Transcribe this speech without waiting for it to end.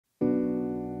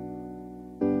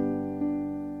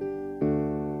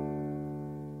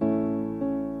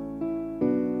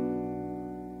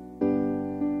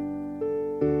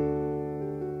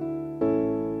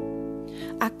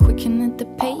I quickened the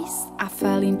pace, I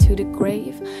fell into the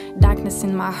grave. Darkness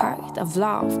in my heart of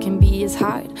love can be as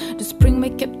hard. The spring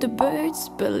wake up the birds,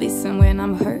 but listen when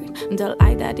I'm hurt. The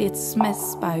light that it's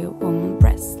missed by a woman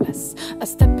restless. A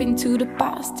step into the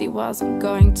past, it wasn't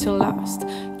going to last.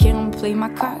 Can't play my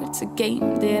cards, a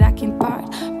game that I can part.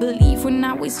 Believe when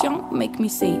I was young, make me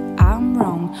say I'm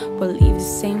wrong. Believe the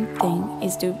same thing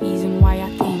is the reason why I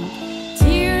think.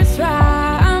 Tears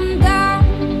run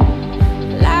down,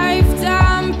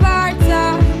 lifetime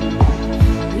part-time.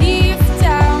 Leave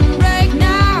down, break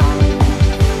now.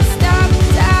 Stop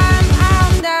time,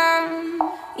 I'm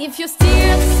down. If you're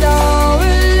still so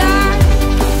alive,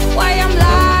 why I'm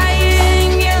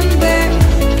lying in bed?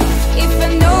 If I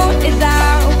know that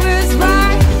I was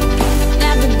right,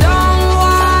 never done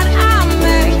what I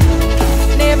made,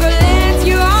 never let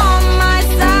you on my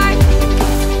side.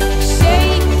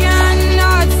 Shaken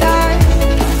or tired,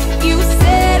 you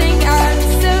setting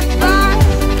us apart,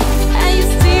 and you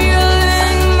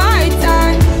stealing my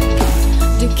time.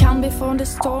 The calm before the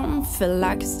storm, feel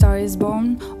like a star is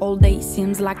born. All day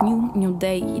seems like new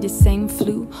day, the same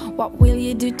flu. What will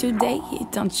you do today?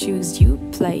 Don't choose, you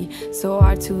play. So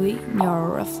hard to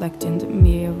ignore, reflect in the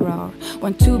mirror.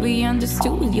 Want to be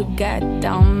understood, you get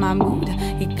down my mood.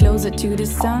 Get closer to the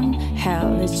sun,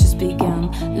 hell, it's just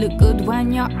begun. Look good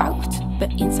when you're out,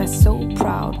 but inside so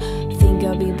proud. Think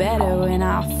I'll be better when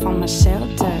I found my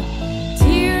shelter.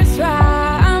 Tears rise.